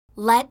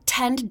Let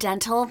Tend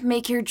Dental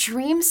make your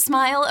dream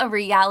smile a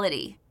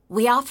reality.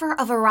 We offer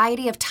a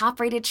variety of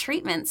top-rated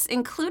treatments,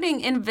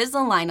 including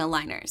Invisalign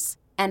aligners.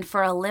 And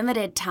for a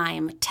limited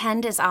time,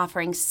 Tend is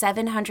offering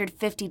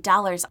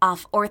 $750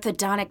 off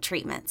orthodontic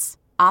treatments.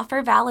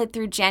 Offer valid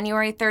through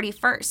January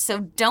 31st, so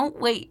don't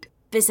wait.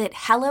 Visit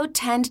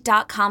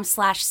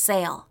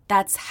hellotend.com/sale.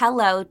 That's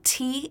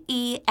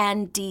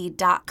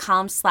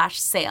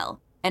hellotend.com/sale.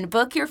 And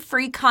book your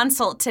free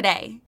consult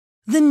today.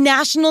 The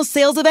national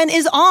sales event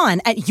is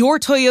on at your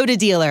Toyota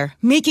dealer,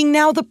 making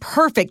now the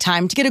perfect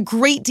time to get a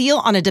great deal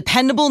on a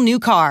dependable new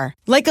car.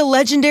 Like a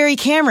legendary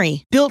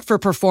Camry, built for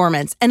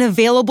performance and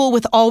available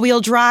with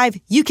all-wheel drive,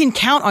 you can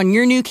count on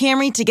your new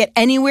Camry to get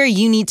anywhere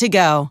you need to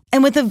go.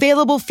 And with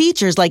available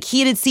features like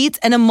heated seats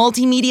and a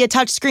multimedia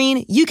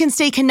touchscreen, you can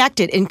stay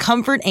connected in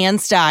comfort and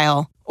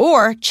style.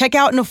 Or check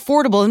out an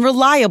affordable and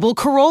reliable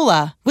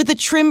Corolla with a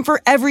trim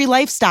for every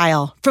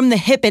lifestyle. From the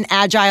hip and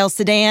agile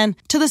sedan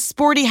to the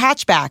sporty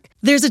hatchback,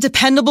 there's a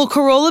dependable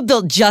Corolla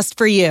built just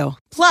for you.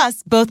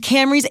 Plus, both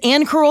Camrys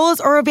and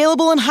Corollas are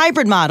available in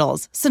hybrid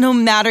models, so no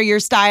matter your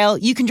style,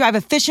 you can drive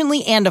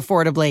efficiently and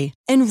affordably.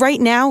 And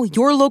right now,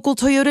 your local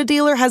Toyota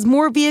dealer has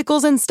more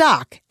vehicles in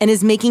stock and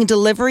is making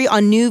delivery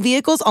on new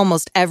vehicles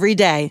almost every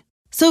day.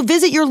 So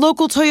visit your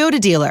local Toyota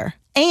dealer.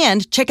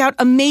 And check out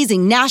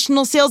amazing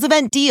national sales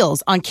event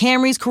deals on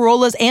Camrys,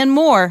 Corollas, and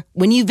more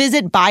when you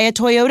visit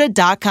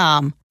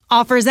buyatoyota.com.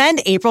 Offers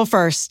end April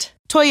 1st.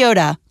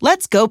 Toyota,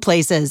 let's go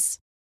places.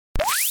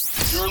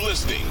 You're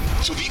listening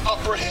to the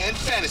Upper Hand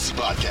Fantasy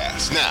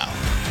Podcast. Now,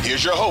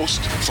 here's your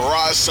host,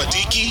 Faraz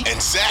Siddiqui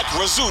and Zach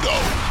Rizzuto.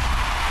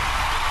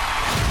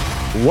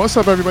 What's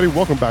up, everybody?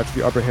 Welcome back to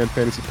the Upper Hand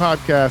Fantasy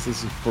Podcast.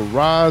 This is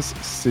Faraz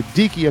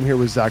Siddiqui. I'm here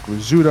with Zach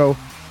Rizzuto.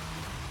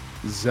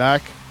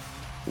 Zach,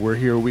 we're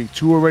here week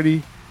 2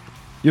 already.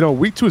 You know,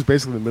 week 2 is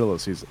basically the middle of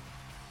the season.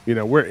 You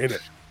know, we're in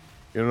it.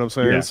 You know what I'm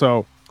saying? Yeah.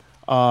 So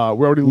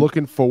we're already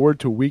looking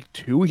forward to week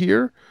 2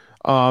 here.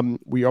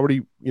 We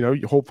already, you know,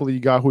 hopefully you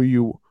got who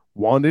you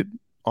wanted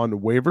on the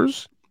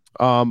waivers.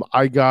 I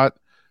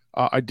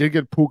did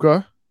get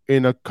Puka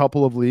in a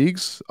couple of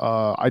leagues.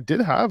 I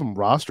did have him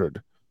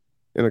rostered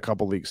in a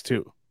couple leagues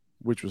too,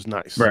 which was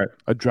nice. Right.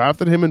 I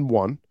drafted him in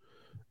one.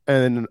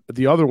 And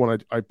the other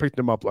one, I picked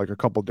him up like a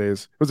couple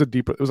days. It was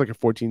like a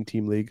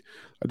 14-team league.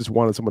 I just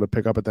wanted someone to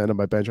pick up at the end of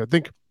my bench. I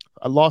think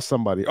I lost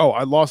somebody. Oh,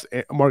 I lost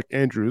Mark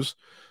Andrews.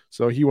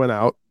 So he went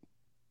out.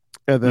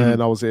 And then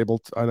I was able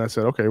to, and I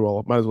said, okay,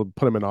 well, might as well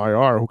put him in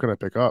IR. Who can I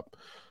pick up?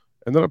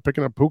 Ended up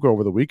picking up Puka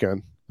over the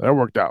weekend. That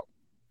worked out.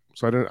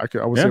 So I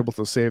was able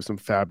to save some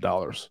fab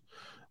dollars,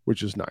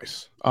 which is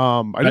nice.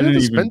 I didn't have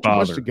to spend too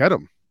much to get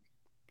him.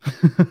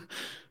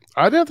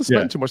 I didn't have to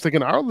spend too much. Like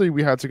in our league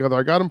we had together,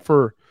 I got him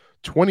for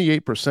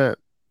 28%,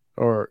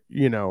 or,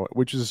 you know,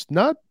 which is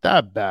not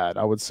that bad,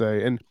 I would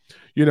say. And,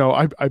 you know,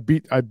 I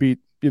beat the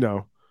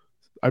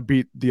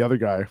other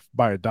guy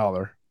by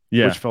 $1,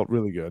 which felt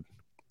really good.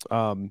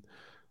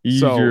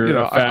 Use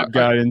your fab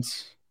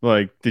guidance.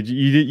 Like,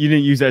 you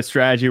didn't use that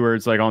strategy where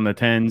it's like on the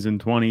 10s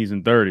and 20s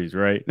and 30s,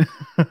 right?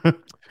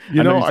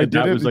 You know, I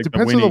did it. Like it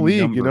depends on the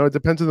league. Number. You know, it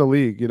depends on the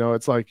league. You know,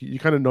 it's like you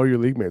kind of know your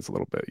league mates a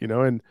little bit. You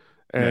know,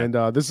 and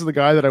this is the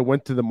guy that I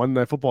went to the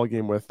Monday Night Football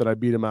game with that I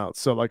beat him out.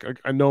 So like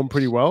I know him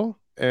pretty well,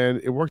 and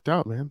it worked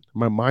out, man.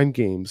 My mind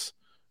games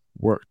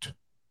worked.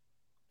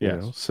 Yeah.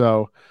 You know?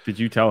 So did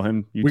you tell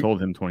him? You told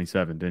him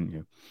 27, didn't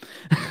you?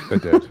 I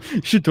did.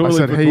 You should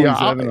totally I said, put hey,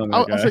 27 on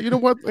that guy. I said, you know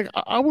what? Like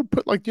I would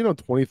put like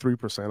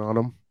 23% on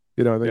him.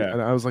 You know,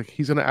 and I was like,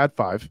 he's gonna add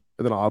 5,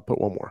 and then I'll put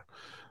 1 more.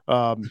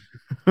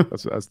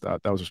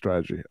 That was a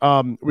strategy.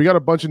 We got a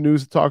bunch of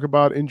news to talk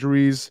about,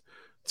 injuries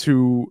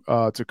to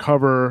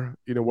cover,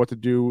 you know, what to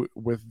do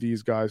with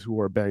these guys who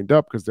are banged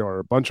up, because there are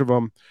a bunch of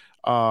them.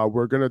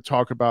 We're going to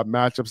talk about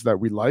matchups that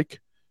we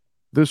like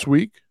this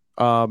week,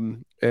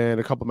 and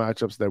a couple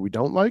matchups that we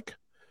don't like,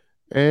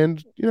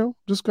 and, you know,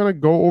 just going to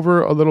go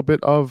over a little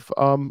bit of,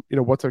 you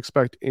know, what to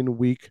expect in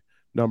week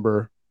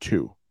number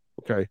 2.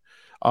 Okay.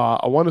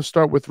 I want to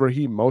start with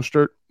Raheem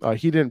Mostert.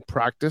 He didn't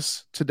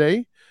practice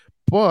today,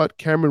 but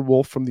Cameron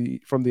Wolf from the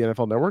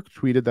NFL Network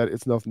tweeted that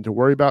it's nothing to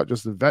worry about,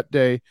 just a vet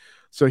day.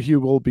 So he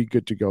will be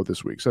good to go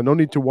this week. So no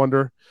need to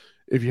wonder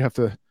if you have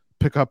to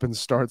pick up and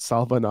start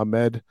Salvon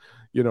Ahmed,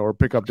 you know, or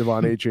pick up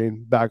Devon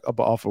Achane back up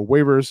off of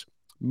waivers.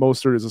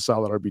 Mostert is a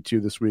solid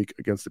RB2 this week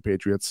against the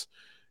Patriots.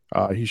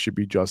 He should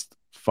be just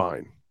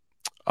fine.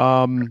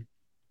 Austin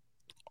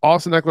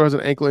Eckler has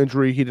an ankle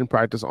injury. He didn't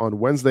practice on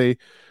Wednesday.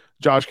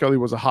 Josh Kelly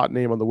was a hot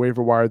name on the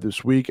waiver wire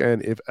this week,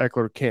 and if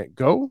Eckler can't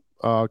go,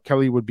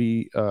 Kelly would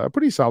be a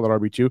pretty solid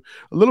RB2.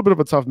 A little bit of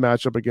a tough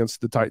matchup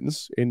against the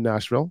Titans in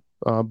Nashville,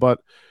 but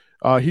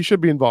he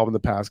should be involved in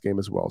the pass game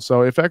as well.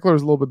 So if Eckler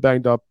is a little bit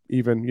banged up,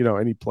 even, you know,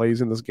 any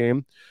plays in this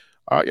game,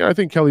 I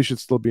think Kelly should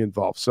still be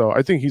involved. So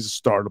I think he's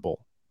startable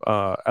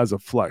as a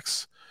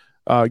flex,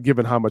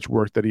 given how much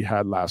work that he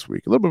had last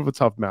week. A little bit of a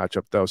tough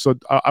matchup, though. So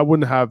I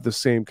wouldn't have the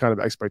same kind of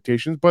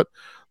expectations, but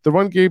the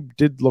run game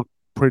did look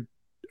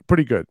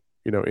pretty good,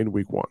 you know, in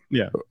week 1.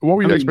 Yeah. What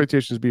would your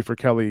expectations be for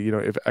Kelly, you know,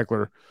 if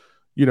Eckler,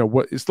 you know,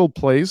 what it still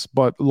plays,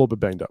 but a little bit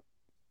banged up?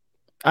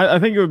 I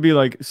think it would be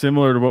like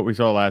similar to what we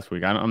saw last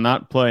week. I'm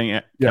not playing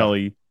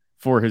Kelly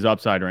for his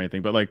upside or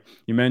anything, but like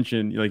you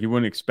mentioned, like you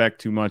wouldn't expect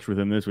too much with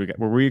him this week.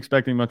 Were we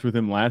expecting much with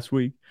him last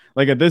week?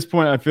 Like at this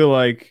point, I feel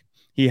like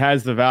he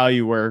has the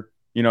value where,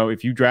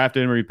 if you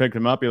drafted him or you picked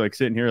him up, you're like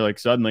sitting here like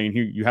suddenly and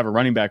you have a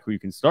running back who you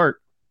can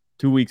start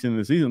 2 weeks into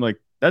the season. Like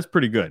that's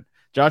pretty good.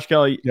 Josh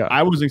Kelly,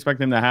 I wasn't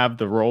expecting him to have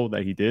the role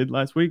that he did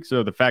last week.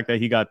 So the fact that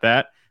he got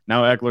that,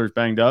 now Eckler's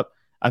banged up,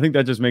 I think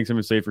that just makes him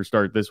a safer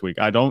start this week.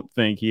 I don't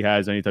think he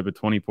has any type of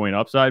 20-point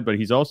upside, but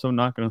he's also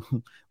not going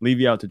to leave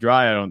you out to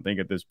dry, I don't think,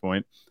 at this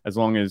point, as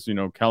long as,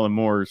 Kellen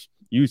Moore's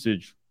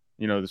usage,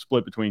 the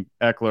split between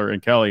Eckler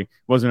and Kelly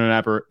wasn't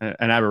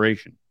an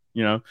aberration,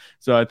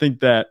 So I think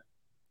that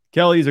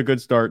Kelly's a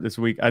good start this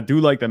week. I do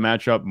like the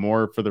matchup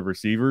more for the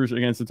receivers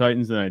against the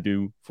Titans than I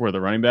do for the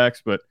running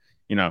backs, but,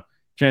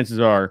 chances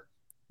are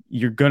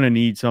you're going to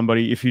need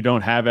somebody. If you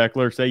don't have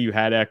Eckler, say you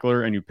had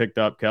Eckler and you picked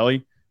up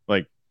Kelly,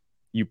 like,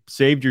 you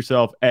saved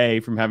yourself,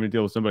 A, from having to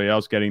deal with somebody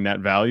else getting that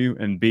value,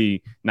 and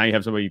B, now you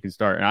have somebody you can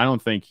start. And I don't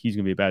think he's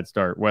going to be a bad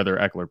start, whether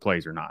Eckler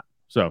plays or not.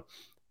 So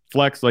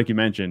flex, like you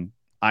mentioned,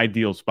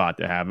 ideal spot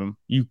to have him.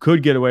 You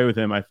could get away with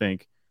him, I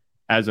think,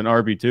 as an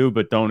RB2,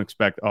 but don't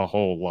expect a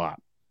whole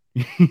lot,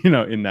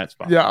 in that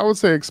spot. Yeah, I would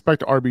say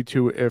expect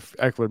RB2 if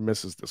Eckler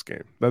misses this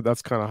game.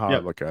 That's kind of how I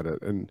look at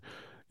it. And,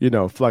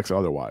 flex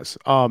otherwise.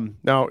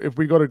 Now, if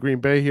we go to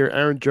Green Bay here,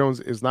 Aaron Jones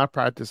is not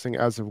practicing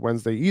as of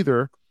Wednesday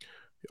either.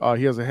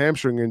 He has a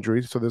hamstring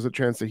injury, so there's a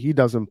chance that he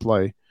doesn't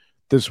play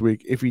this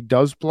week. If he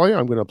does play,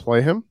 I'm going to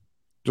play him,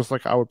 just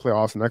like I would play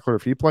Austin Eckler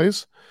if he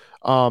plays.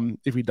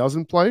 If he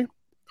doesn't play,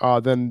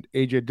 then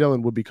A.J.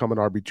 Dillon would become an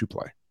RB2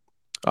 play.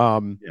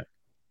 A.J.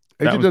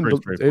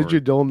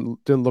 Dillon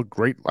didn't look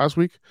great last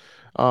week,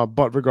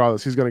 but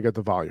regardless, he's going to get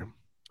the volume.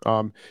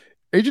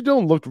 A.J.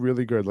 Dillon looked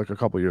really good like a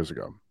couple years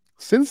ago.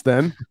 Since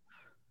then,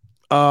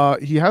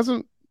 he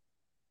hasn't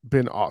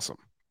been awesome.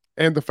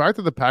 And the fact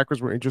that the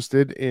Packers were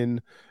interested in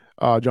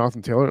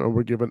Jonathan Taylor, and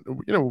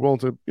we're willing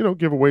to,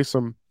 give away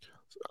some.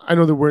 I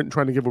know they weren't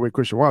trying to give away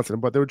Christian Watson,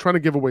 but they were trying to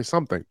give away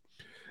something,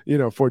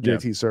 for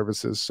JT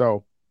services.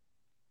 So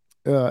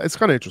it's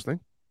kind of interesting.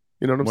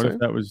 You know what I'm saying? What if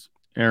that was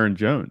Aaron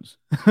Jones?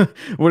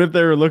 What if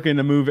they were looking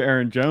to move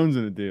Aaron Jones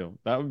in the deal?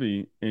 That would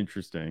be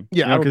interesting.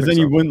 Yeah, because then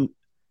you wouldn't.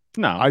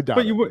 No, I doubt.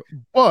 But you would.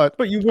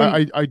 But you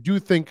would. I do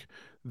think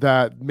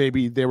that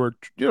maybe they were.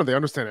 They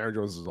understand Aaron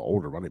Jones is an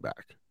older running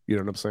back. You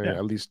know what I'm saying? Yeah.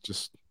 At least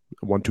just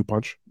a 1-2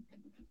 punch.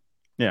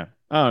 Yeah,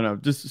 I don't know,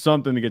 just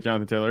something to get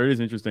Jonathan Taylor. It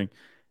is interesting.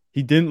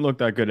 He didn't look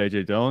that good,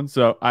 A.J. Dillon,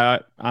 so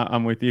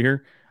I'm with you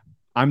here.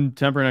 I'm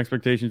tempering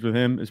expectations with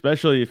him,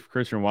 especially if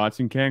Christian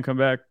Watson can come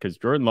back, because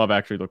Jordan Love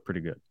actually looked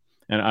pretty good,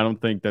 and I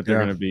don't think that they're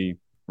going to be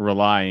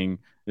relying.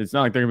 It's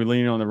not like they're going to be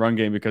leaning on the run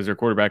game because their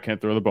quarterback can't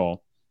throw the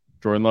ball.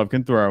 Jordan Love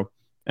can throw,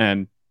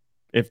 and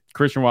if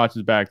Christian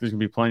Watson's back, there's going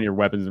to be plenty of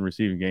weapons in the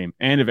receiving game.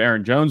 And if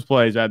Aaron Jones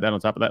plays, add that on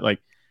top of that, like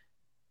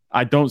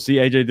I don't see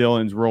A.J.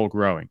 Dillon's role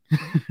growing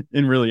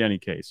in really any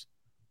case.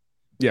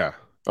 Yeah.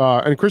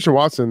 And Christian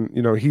Watson,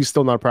 he's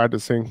still not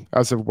practicing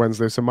as of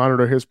Wednesday. So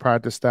monitor his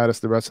practice status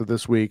the rest of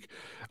this week.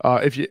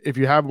 If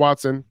you have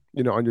Watson,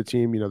 on your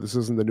team, this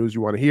isn't the news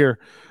you want to hear.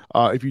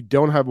 If you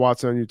don't have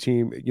Watson on your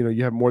team,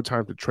 you have more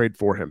time to trade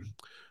for him,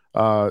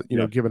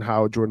 given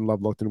how Jordan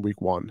Love looked in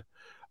week 1.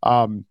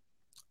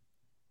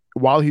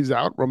 While he's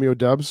out, Romeo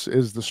Doubs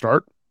is the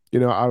start,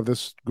 out of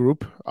this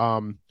group.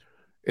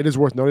 It is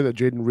worth noting that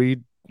Jaden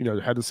Reed,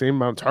 had the same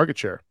amount of target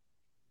share,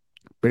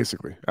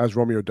 basically, as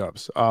Romeo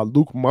Doubs.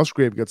 Luke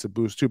Musgrave gets a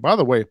boost too. By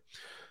the way,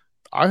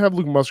 I have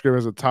Luke Musgrave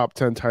as a top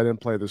 10 tight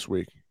end play this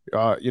week.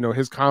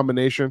 His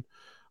combination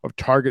of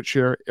target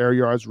share, air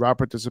yards, route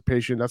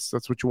participation, that's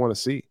what you want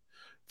to see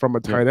from a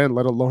tight end,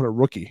 let alone a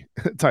rookie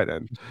tight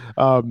end.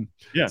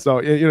 So,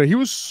 he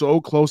was so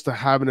close to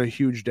having a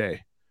huge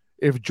day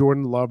if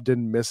Jordan Love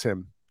didn't miss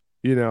him,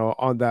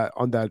 on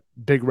that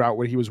big route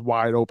when he was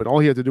wide open. All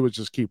he had to do was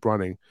just keep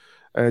running.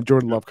 And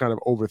Jordan Love kind of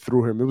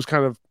overthrew him. It was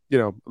kind of,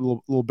 a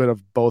little bit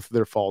of both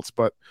their faults,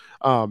 but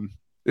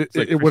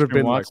it would have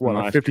been like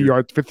a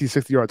 50,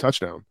 60 yard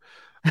touchdown.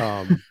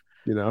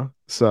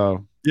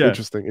 So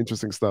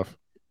interesting stuff.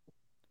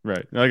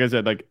 Right. Like I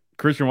said, like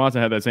Christian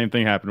Watson had that same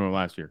thing happen to him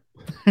last year.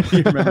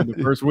 You remember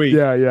the first week.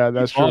 Yeah,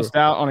 that's true. Lost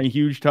out on a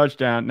huge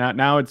touchdown.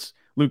 Now it's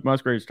Luke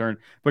Musgrave's turn.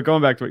 But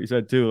going back to what you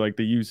said too, like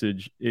the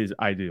usage is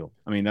ideal.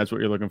 I mean, that's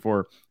what you're looking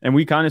for. And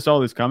we kind of saw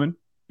this coming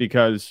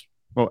because,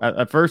 well,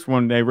 at first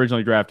when they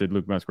originally drafted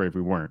Luke Musgrave,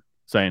 we weren't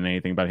saying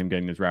anything about him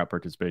getting his route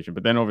participation.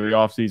 But then over the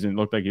offseason, it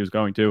looked like he was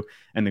going to.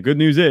 And the good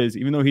news is,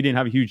 even though he didn't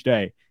have a huge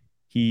day,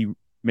 he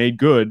made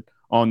good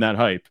on that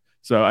hype.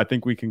 So I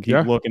think we can keep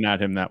looking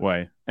at him that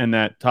way. And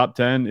that top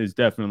 10 is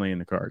definitely in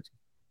the cards.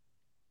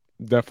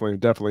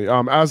 Definitely.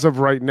 As of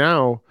right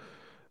now,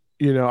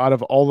 out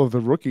of all of the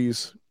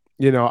rookies,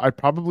 I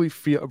probably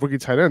feel rookie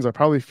tight ends, I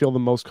probably feel the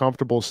most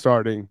comfortable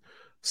starting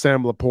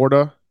Sam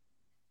Laporta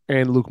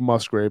and Luke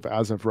Musgrave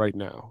as of right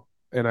now.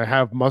 And I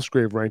have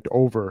Musgrave ranked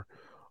over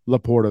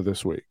Laporta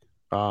this week.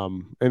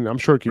 And I'm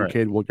sure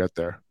Kincaid will get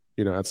there,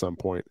 at some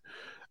point.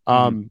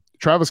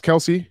 Travis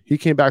Kelce, he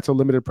came back to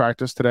limited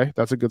practice today.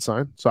 That's a good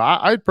sign. So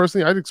I'd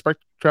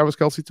expect Travis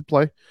Kelce to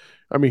play.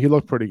 I mean, he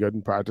looked pretty good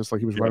in practice. Like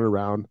he was running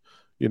around,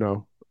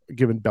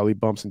 giving belly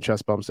bumps and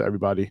chest bumps to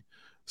everybody.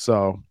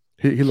 So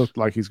he looked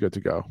like he's good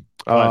to go.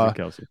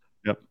 Classic Kelce.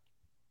 Yep.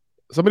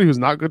 Somebody who's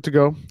not good to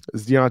go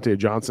is Deontay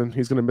Johnson.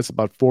 He's going to miss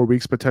about 4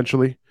 weeks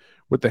potentially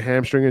with the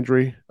hamstring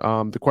injury.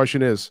 The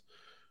question is,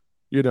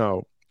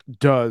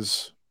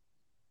 does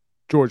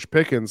George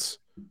Pickens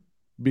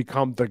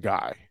become the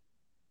guy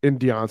in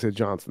Deontay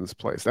Johnson's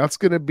place? That's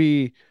going to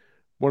be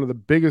one of the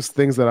biggest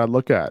things that I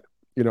look at,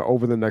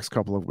 over the next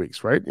couple of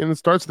weeks, right? And it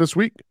starts this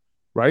week,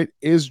 right?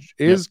 Is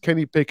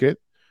Kenny Pickett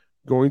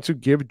going to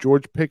give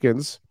George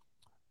Pickens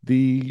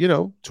the,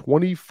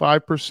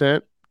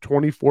 25%,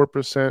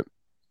 24%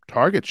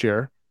 target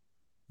share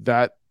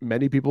that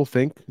many people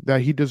think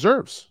that he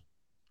deserves?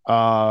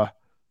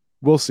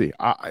 We'll see.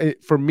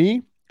 For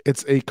me,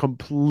 it's a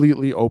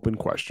completely open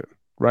question,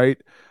 right?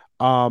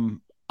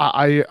 I'm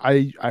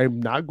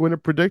not going to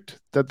predict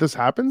that this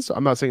happens.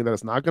 I'm not saying that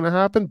it's not going to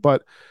happen,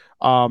 but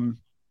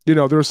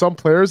there are some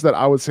players that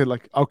I would say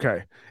like,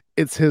 okay,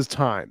 it's his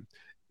time.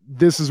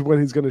 This is when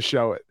he's going to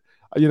show it.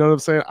 You know what I'm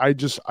saying? I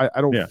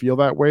don't feel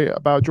that way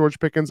about George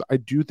Pickens. I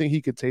do think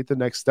he could take the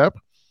next step,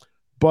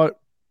 but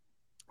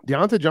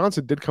Deontay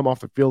Johnson did come off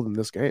the field in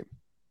this game,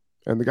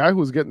 and the guy who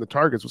was getting the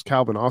targets was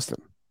Calvin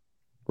Austin,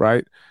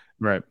 right?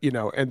 Right.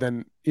 And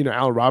then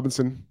Allen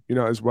Robinson,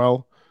 as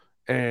well,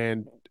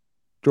 and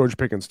George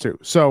Pickens too.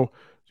 So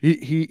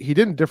he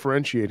didn't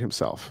differentiate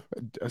himself,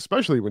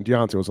 especially when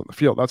Deontay was on the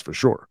field. That's for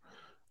sure.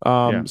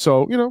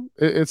 So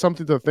it's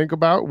something to think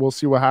about. We'll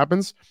see what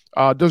happens.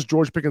 Does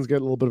George Pickens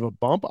get a little bit of a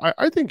bump?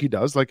 I think he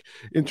does. Like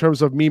in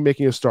terms of me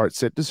making a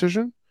start-sit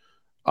decision,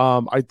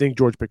 I think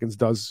George Pickens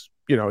does.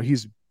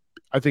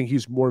 I think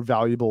he's more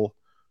valuable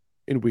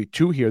in week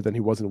 2 here than he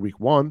was in week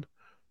 1.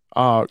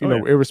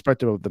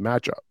 Irrespective of the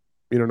matchup.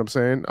 You know what I'm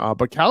saying?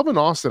 But Calvin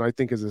Austin, I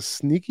think, is a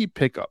sneaky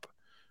pickup.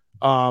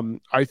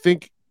 I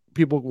think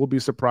people will be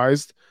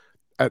surprised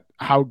at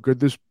how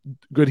good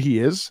he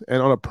is,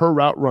 and on a per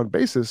route run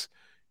basis,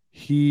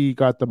 he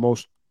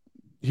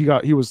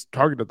was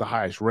targeted at the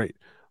highest rate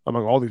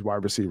among all these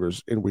wide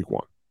receivers in week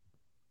 1.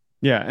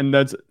 Yeah, and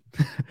that's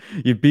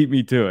you beat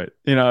me to it.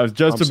 I was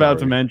just about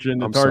to mention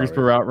the targets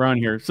per route run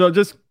here. So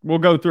we'll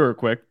go through it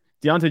quick.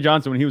 Deontay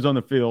Johnson, when he was on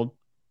the field,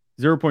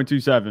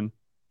 0.27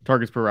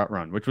 targets per route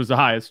run, which was the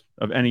highest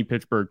of any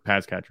Pittsburgh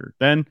pass catcher.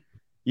 Then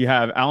you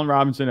have Allen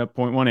Robinson at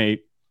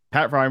 0.18,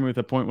 Pat Freiermuth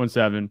at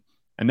 0.17,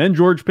 and then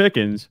George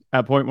Pickens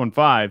at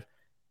 0.15.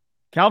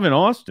 Calvin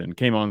Austin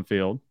came on the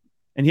field,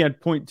 and he had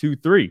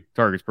 0.23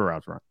 targets per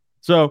route run.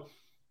 So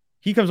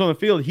he comes on the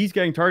field, he's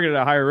getting targeted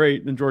at a higher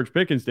rate than George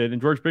Pickens did,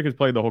 and George Pickens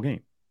played the whole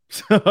game.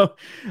 So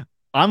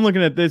I'm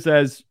looking at this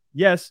as,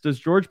 yes, does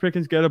George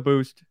Pickens get a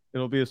boost?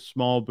 It'll be a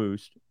small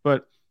boost,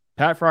 but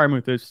Pat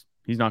Freiermuth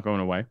he's not going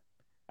away.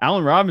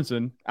 Allen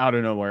Robinson, out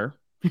of nowhere,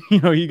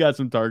 he got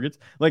some targets.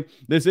 Like,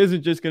 this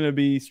isn't just going to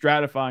be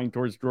stratifying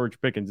towards George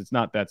Pickens. It's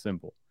not that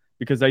simple,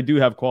 because I do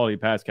have quality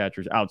pass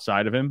catchers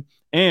outside of him.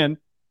 And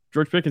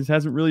George Pickens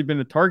hasn't really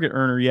been a target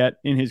earner yet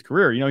in his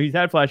career. He's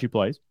had flashy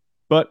plays,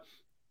 but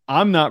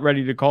I'm not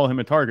ready to call him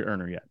a target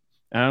earner yet.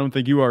 And I don't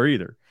think you are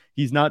either.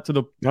 He's not to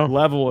the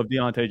level of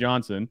Deontay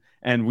Johnson.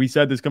 And we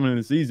said this coming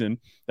into the season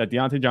that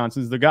Deontay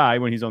Johnson's the guy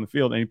when he's on the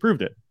field, and he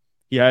proved it.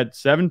 He had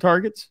 7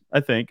 targets,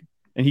 I think,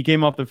 and he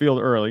came off the field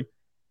early,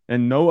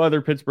 and no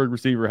other Pittsburgh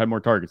receiver had more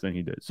targets than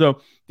he did.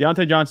 So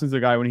Deontay Johnson's the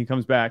guy. When he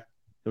comes back,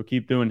 he'll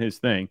keep doing his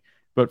thing.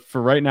 But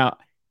for right now,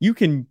 you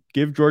can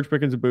give George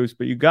Pickens a boost,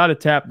 but you got to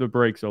tap the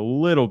brakes a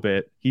little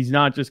bit. He's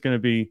not just going to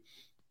be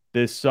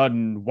this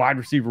sudden wide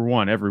receiver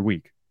 1 every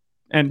week.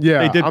 And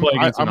they did play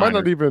against the Niners.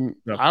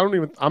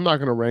 I'm not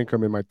going to rank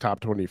him in my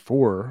top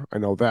 24. I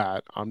know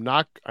that. I'm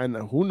not, and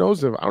who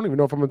knows I don't even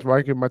know if I'm going to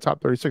rank him in my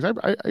top 36. I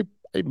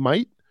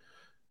might.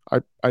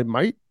 I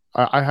might.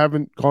 I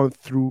haven't gone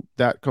through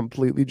that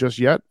completely just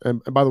yet.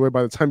 And by the way,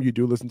 by the time you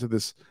do listen to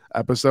this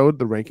episode,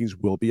 the rankings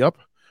will be up.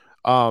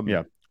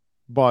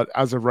 But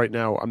as of right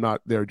now, I'm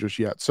not there just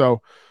yet.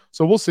 So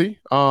we'll see.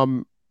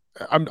 I'm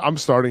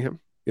starting him.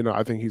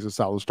 I think he's a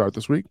solid start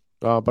this week.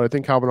 But I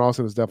think Calvin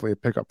Austin is definitely a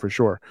pickup for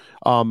sure.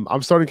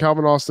 I'm starting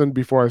Calvin Austin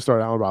before I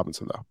start Allen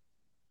Robinson, though.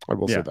 I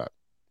will say that.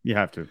 You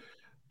have to.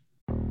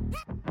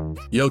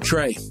 Yo,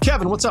 Trey.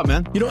 Kevin, what's up,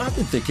 man? I've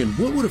been thinking,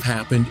 what would have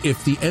happened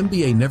if the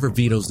NBA never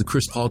vetoes the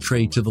Chris Paul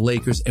trade to the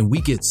Lakers and we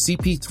get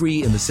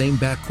CP3 in the same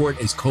backcourt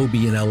as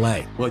Kobe in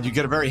LA? Well, you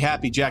get a very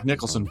happy Jack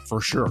Nicholson,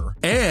 for sure.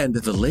 And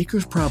the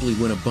Lakers probably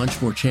win a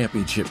bunch more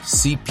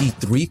championships.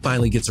 CP3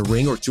 finally gets a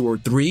ring or 2 or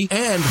 3,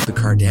 and the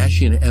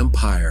Kardashian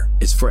empire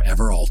is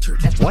forever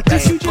altered. What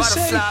did you just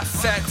say?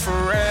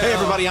 Hey,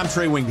 everybody, I'm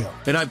Trey Wingo.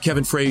 And I'm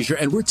Kevin Frazier,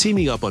 and we're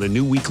teaming up on a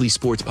new weekly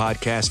sports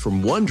podcast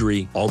from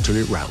Wondery,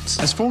 Alternate Routes.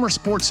 As former former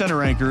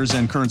SportsCenter anchors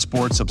and current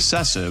sports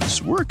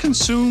obsessives, we're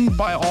consumed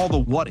by all the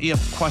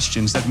what-if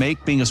questions that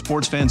make being a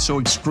sports fan so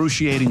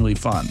excruciatingly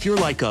fun. If you're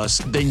like us,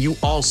 then you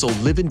also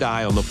live and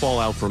die on the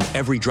fallout from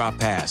every drop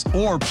pass.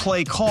 Or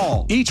play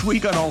call. Each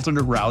week on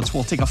Alternate Routes,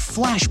 we'll take a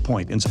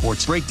flashpoint in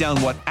sports, break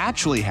down what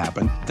actually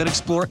happened, then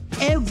explore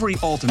every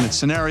alternate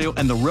scenario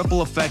and the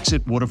ripple effects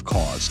it would have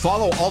caused.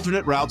 Follow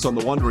Alternate Routes on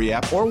the Wondery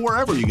app or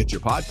wherever you get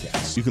your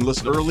podcasts. You can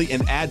listen early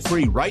and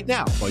ad-free right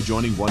now by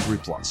joining Wondery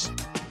Plus.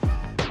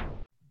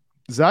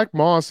 Zach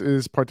Moss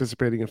is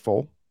participating in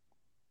full.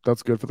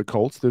 That's good for the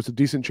Colts. There's a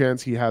decent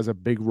chance he has a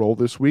big role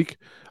this week.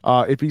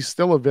 If he's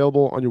still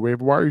available on your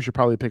waiver wire, you should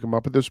probably pick him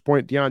up at this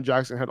point. Deion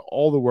Jackson had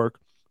all the work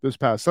this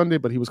past Sunday,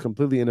 but he was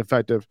completely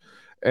ineffective,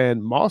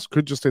 and Moss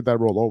could just take that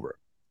role over.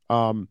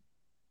 Who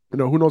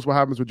knows what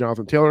happens with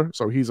Jonathan Taylor,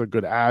 so he's a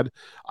good add.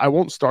 I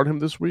won't start him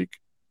this week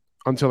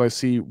until I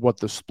see what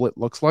the split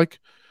looks like,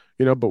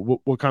 but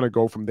we'll kind of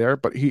go from there.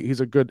 But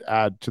he's a good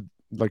add to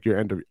like your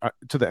end of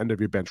to the end of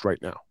your bench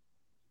right now.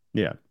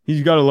 Yeah,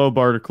 he's got a low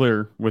bar to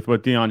clear with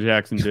what Deion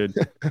Jackson did.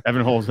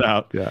 Evan Holt's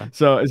out. Yeah.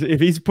 So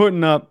if he's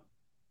putting up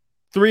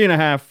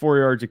 3.5, 4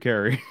 yards a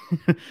carry,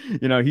 he's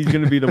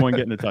going to be the one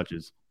getting the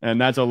touches,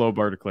 and that's a low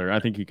bar to clear. I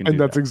think he can. And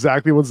that's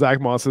exactly what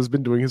Zach Moss has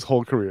been doing his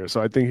whole career.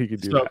 So I think he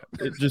could do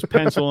that. Just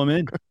pencil him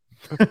in.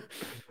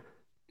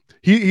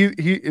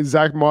 He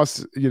Zach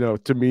Moss.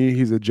 To me,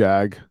 he's a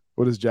jag.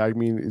 What does jag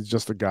mean? He's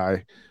just a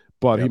guy,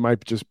 but he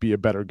might just be a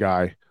better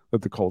guy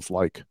that the Colts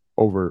like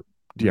over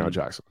Deion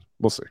Jackson.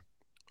 We'll see.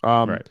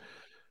 Right.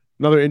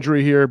 Another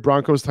injury here.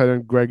 Broncos tight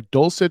end Greg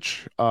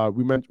Dulcich.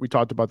 We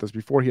talked about this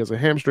before. He has a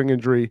hamstring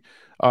injury.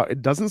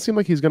 It doesn't seem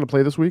like he's going to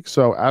play this week.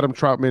 So Adam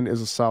Troutman is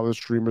a solid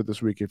streamer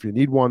this week if you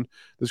need one.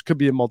 This could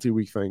be a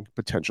multi-week thing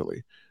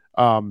potentially.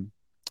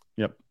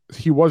 Yep.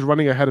 He was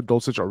running ahead of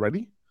Dulcich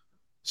already,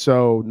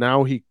 so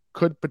now he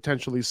could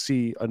potentially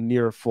see a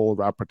near full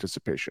route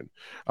participation.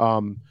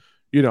 And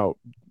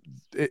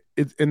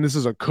this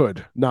is a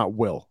could, not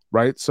will,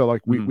 right? So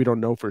like we don't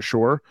know for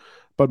sure.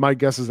 But my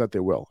guess is that they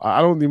will.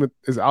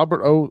 Is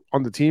Albert O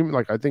on the team?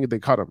 Like I think they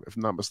cut him, if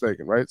I'm not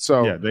mistaken, right?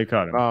 So yeah, they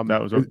cut him.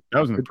 That was in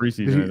the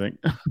preseason, I think.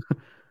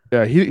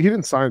 Yeah, he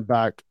didn't sign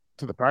back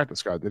to the practice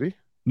squad, did he?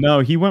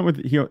 No, he went with.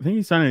 I think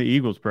he signed in the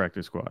Eagles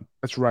practice squad.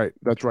 That's right.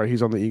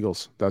 He's on the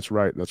Eagles. That's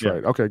right.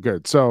 Right. Okay,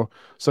 good. So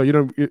you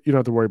don't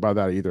have to worry about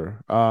that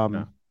either.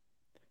 No.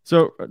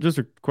 So just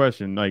a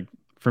question, like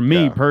for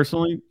me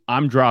personally,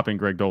 I'm dropping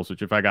Greg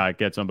Dulcich if I gotta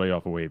get somebody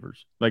off of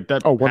waivers. Like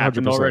that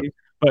happened already.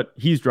 But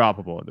he's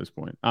droppable at this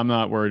point. I'm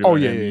not worried about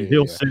him.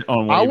 He'll sit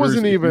on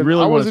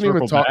waivers. I wasn't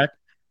even talking.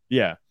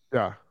 Yeah.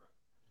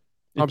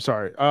 I'm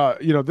sorry.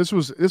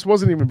 This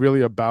wasn't even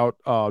really about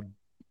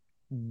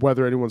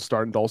whether anyone's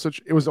starting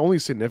Dulcich. It was only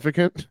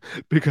significant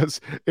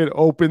because it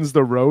opens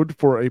the road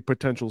for a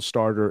potential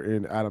starter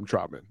in Adam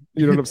Troutman.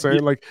 You know what I'm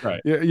saying? Like,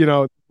 right.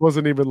 It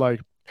wasn't even like,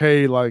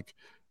 hey, like,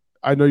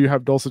 I know you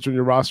have Dulcich on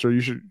your roster.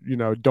 You should,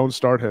 don't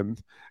start him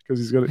because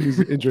he's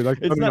injured.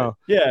 Like, no.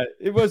 Yeah,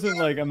 it wasn't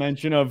like a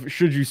mention of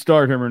should you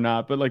start him or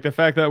not, but like the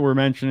fact that we're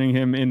mentioning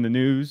him in the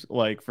news,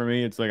 like for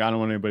me, it's like I don't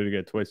want anybody to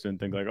get twisted and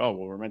think like, oh,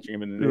 well, we're mentioning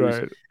him in the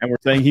news, and we're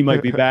saying he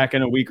might be back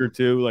in a week or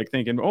two, like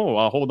thinking, oh,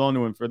 I'll hold on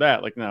to him for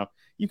that. Like, no,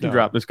 you can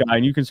drop this guy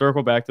and you can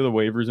circle back to the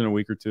waivers in a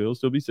week or two. He'll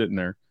still be sitting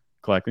there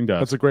collecting dust.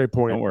 That's a great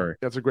point. Don't worry.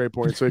 That's a great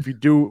point. So if you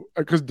do,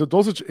 because the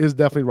Dulcich is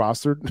definitely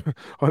rostered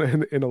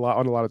on a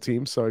lot of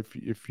teams. So if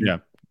you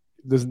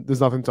there's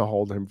nothing to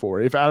hold him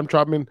for. If Adam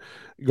Troutman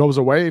goes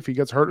away, if he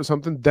gets hurt or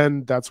something,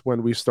 then that's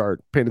when we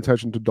start paying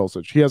attention to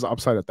Dulcich. He has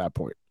upside at that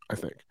point, I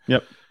think.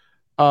 Yep.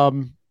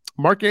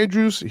 Mark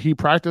Andrews, he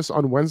practiced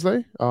on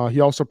Wednesday. He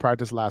also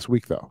practiced last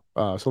week, though.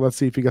 So let's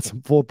see if he gets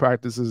some full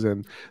practices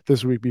in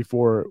this week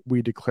before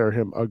we declare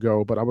him a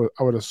go. But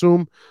I would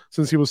assume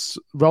since he was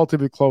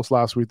relatively close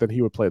last week, that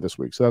he would play this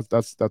week. So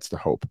that's the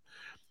hope.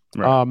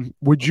 Right.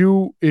 Would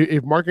you,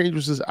 if Mark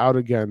Andrews is out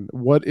again,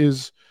 what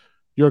is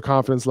your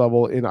confidence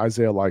level in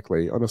Isaiah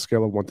Likely on a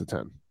scale of 1 to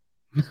 10?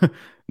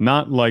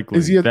 Not likely.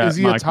 Is he a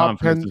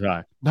top 10?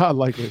 Not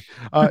likely.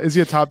 Is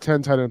he a top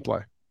 10 tight end play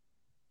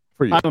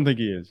for you? I don't think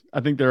he is. I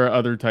think there are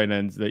other tight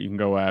ends that you can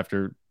go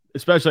after,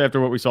 especially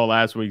after what we saw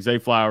last week. Zay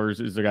Flowers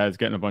is the guy that's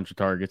getting a bunch of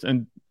targets.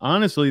 And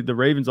honestly, the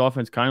Ravens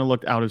offense kind of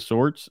looked out of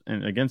sorts.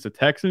 And against the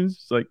Texans,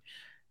 it's like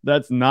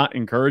that's not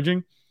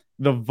encouraging.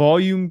 The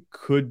volume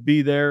could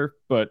be there,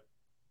 but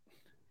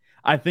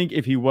I think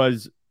if he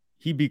was,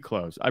 he'd be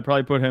close. I'd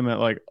probably put him at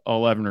like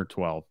 11 or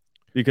 12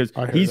 because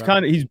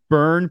he's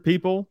burned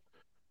people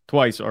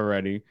twice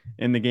already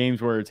in the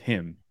games where it's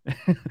him.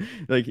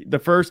 Like the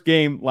first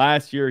game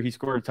last year, he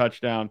scored a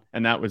touchdown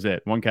and that was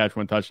it. 1 catch,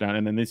 1 touchdown.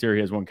 And then this year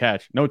he has 1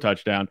 catch, no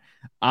touchdown.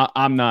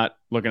 I'm not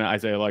looking at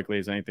Isaiah Likely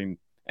as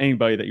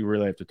anybody that you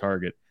really have to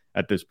target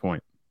at this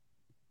point.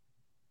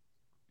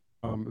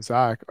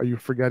 Zach, are you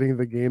forgetting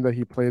the game that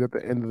he played at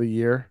the end of the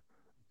year?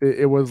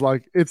 It's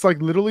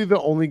like literally the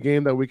only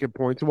game that we can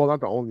point to. Well, not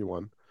the only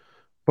one,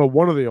 but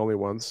one of the only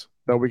ones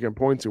that we can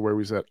point to where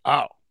we said,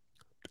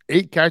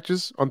 8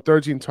 catches on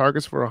 13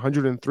 targets for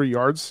 103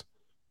 yards.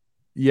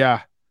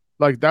 Yeah.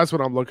 Like that's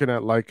what I'm looking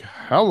at. Like,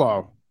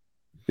 hello.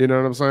 You know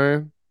what I'm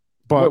saying?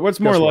 But what's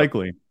more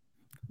likely?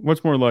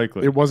 What's more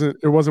likely? It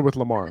wasn't with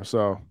Lamar,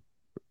 so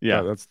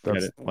yeah, that's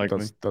the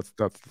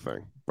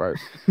thing, right?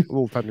 A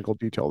little technical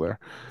detail there.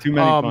 Too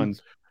many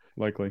puns,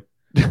 likely.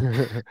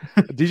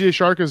 DJ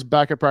Shark is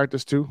back at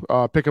practice too.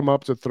 Pick him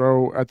up to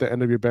throw at the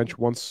end of your bench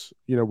once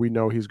we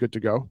know he's good to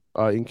go.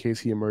 In case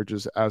he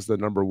emerges as the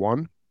number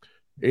one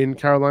in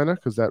Carolina,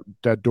 because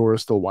that door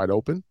is still wide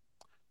open.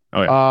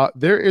 Oh, yeah.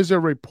 There is a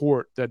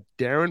report that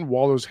Darren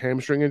Waller's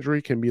hamstring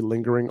injury can be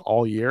lingering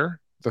all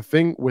year. The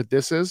thing with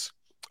this is,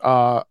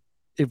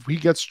 if he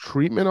gets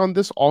treatment on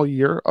this all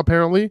year,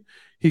 apparently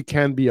he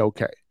can be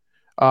okay.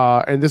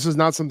 And this is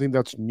not something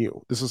that's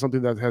new. This is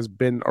something that has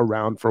been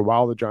around for a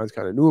while. The Giants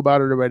kind of knew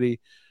about it already.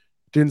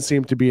 Didn't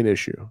seem to be an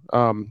issue.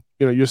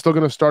 You're still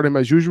going to start him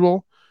as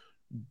usual.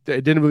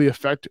 It didn't really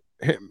affect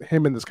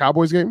him in this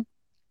Cowboys game.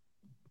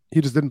 He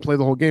just didn't play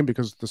the whole game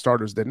because the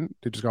starters didn't.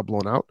 They just got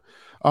blown out.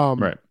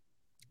 Right.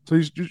 So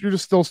you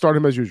just still start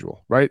him as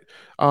usual, right?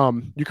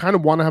 You kind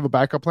of want to have a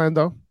backup plan,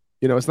 though.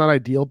 It's not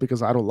ideal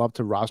because I don't love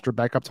to roster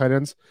backup tight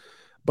ends.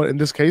 But in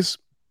this case,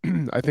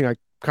 I think I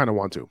kind of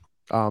want to.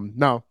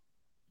 Now,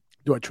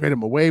 do I trade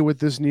him away with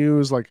this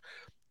news? I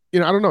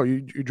don't know.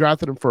 You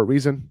drafted him for a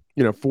reason,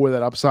 for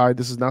that upside.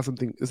 This is not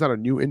something, it's not a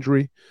new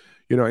injury,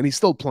 and he's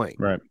still playing.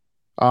 Right.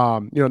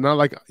 Not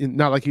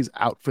like he's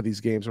out for these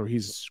games or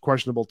he's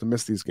questionable to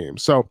miss these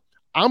games. So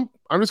I'm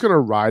just going to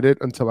ride it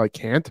until I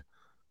can't,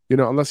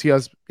 unless he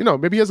has,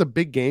 maybe he has a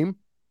big game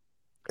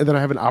and then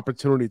I have an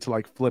opportunity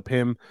to flip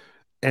him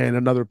and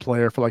another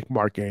player for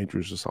Mark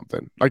Andrews or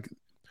something.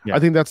 I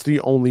think that's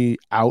the only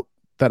out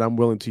that I'm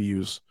willing to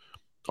use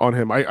on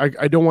him.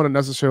 I don't want to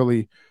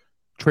necessarily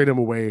trade him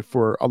away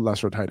for a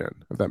lesser tight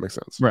end, if that makes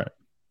sense. Right.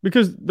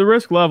 Because the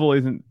risk level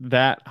isn't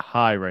that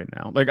high right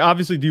now.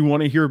 Obviously, do you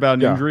want to hear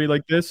about an injury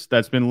like this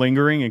that's been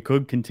lingering and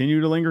could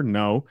continue to linger?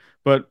 No,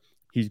 but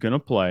he's going to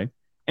play.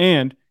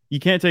 And you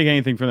can't take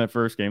anything from that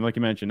first game. Like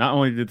you mentioned, not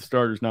only did the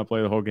starters not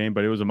play the whole game,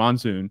 but it was a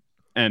monsoon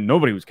and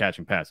nobody was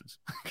catching passes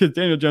because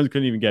Daniel Jones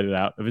couldn't even get it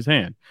out of his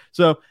hand.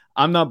 So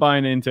I'm not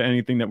buying into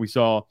anything that we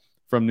saw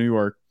from New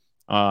York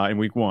in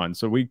week one.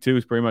 So week two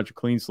is pretty much a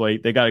clean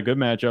slate. They got a good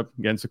matchup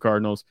against the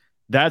Cardinals.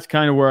 That's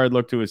kind of where I'd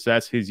look to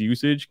assess his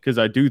usage because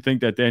I do think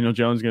that Daniel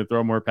Jones is going to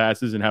throw more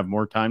passes and have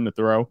more time to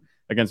throw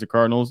against the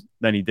Cardinals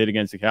than he did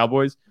against the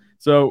Cowboys.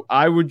 So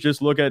I would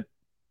just look at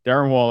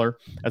Darren Waller.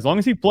 As long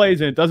as he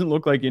plays and it doesn't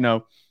look like,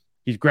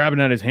 he's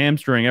grabbing at his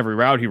hamstring every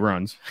route he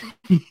runs,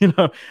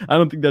 I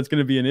don't think that's going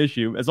to be an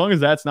issue. As long as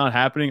that's not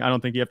happening, I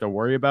don't think you have to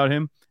worry about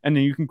him. And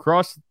then you can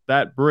cross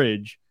that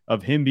bridge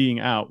of him being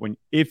out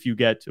if you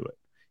get to it.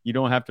 You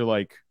don't have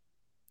to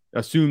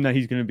assume that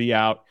he's going to be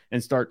out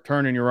and start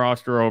turning your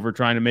roster over,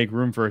 trying to make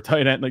room for a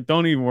tight end.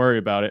 Don't even worry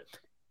about it.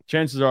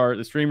 Chances are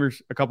the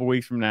streamers a couple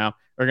weeks from now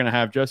are going to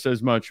have just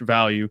as much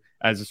value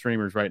as the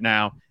streamers right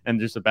now and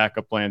just a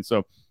backup plan.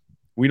 So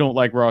we don't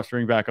like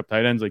rostering backup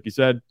tight ends. Like you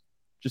said,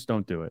 just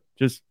don't do it.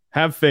 Just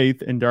have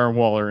faith in Darren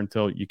Waller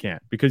until you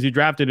can't because you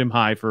drafted him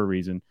high for a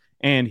reason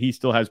and he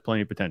still has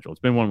plenty of potential.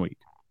 It's been 1 week.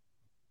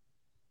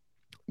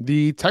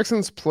 The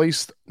Texans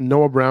placed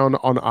Noah Brown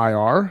on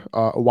IR.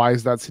 Why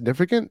is that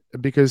significant?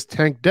 Because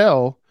Tank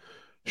Dell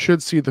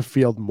should see the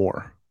field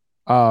more.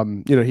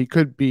 He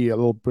could be a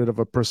little bit of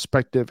a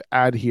prospective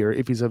add here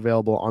if he's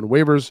available on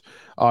waivers.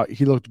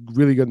 He looked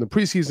really good in the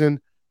preseason.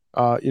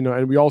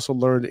 And we also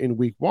learned in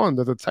week one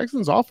that the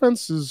Texans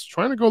offense is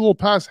trying to go a little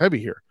pass heavy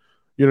here,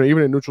 even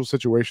in neutral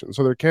situations.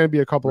 So there can be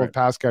a couple of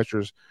pass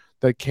catchers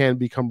that can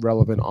become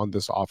relevant on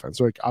this offense.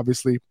 So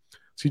obviously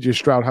CJ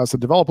Stroud has to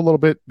develop a little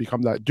bit,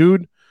 become that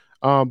dude.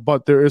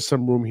 But there is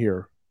some room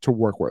here to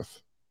work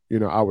with,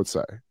 I would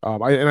say.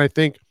 I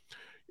think,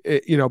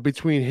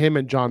 between him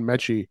and John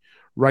Mechie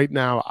right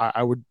now,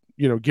 I would,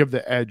 give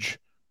the edge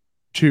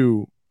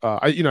to,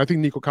 I think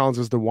Nico Collins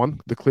is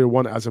the clear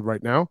one as of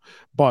right now.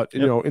 But,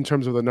 in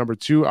terms of the number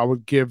two, I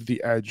would give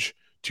the edge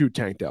to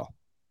Tank Dell.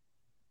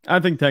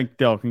 I think Tank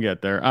Dell can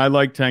get there. I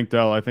like Tank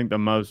Dell, I think, the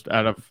most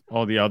out of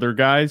all the other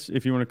guys,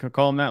 if you want to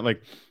call him that.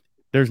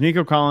 There's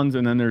Nico Collins,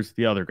 and then there's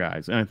the other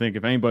guys. And I think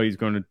if anybody's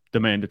going to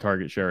demand a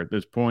target share at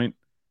this point,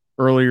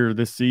 earlier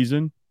this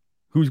season,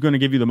 who's going to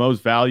give you the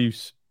most value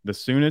the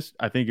soonest?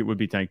 I think it would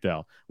be Tank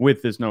Dell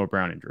with this Noah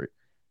Brown injury.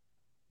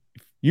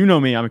 You know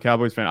me, I'm a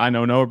Cowboys fan. I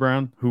know Noah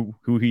Brown, who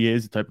he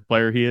is, the type of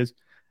player he is.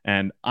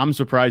 And I'm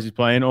surprised he's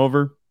playing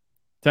over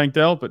Tank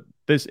Dell, but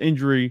this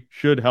injury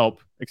should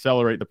help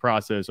accelerate the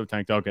process of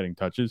Tank Dell getting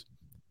touches.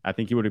 I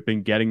think he would have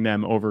been getting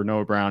them over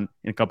Noah Brown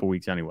in a couple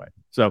weeks anyway.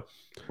 So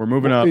we're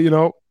moving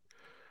up.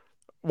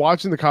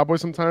 Watching the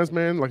Cowboys sometimes,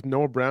 man,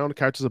 Noah Brown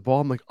catches a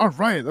ball. I'm like, all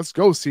right, let's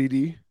go,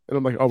 CD. And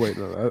I'm like, oh, wait,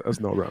 no, that's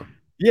Noah Brown.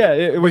 Yeah,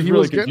 it was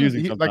really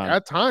confusing.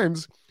 At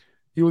times,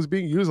 he was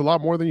being used a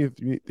lot more than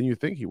you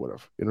think he would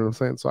have. You know what I'm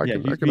saying? So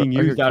he's being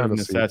used out of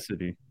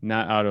necessity,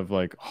 not out of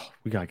we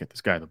got to get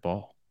this guy the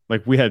ball.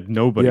 We had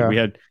nobody. Yeah. We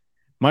had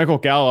Michael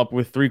Gallup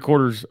with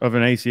 3/4 of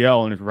an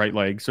ACL in his right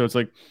leg. So it's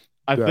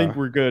I think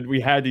we're good. We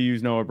had to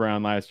use Noah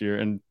Brown last year.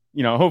 And,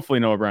 hopefully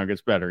Noah Brown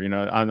gets better.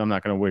 I'm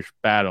not going to wish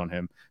bad on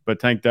him. But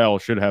Tank Dell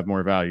should have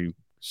more value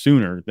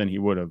sooner than he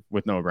would have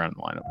with Noah Brown in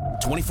the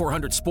lineup.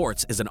 2400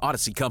 Sports is an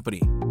Odyssey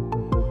company.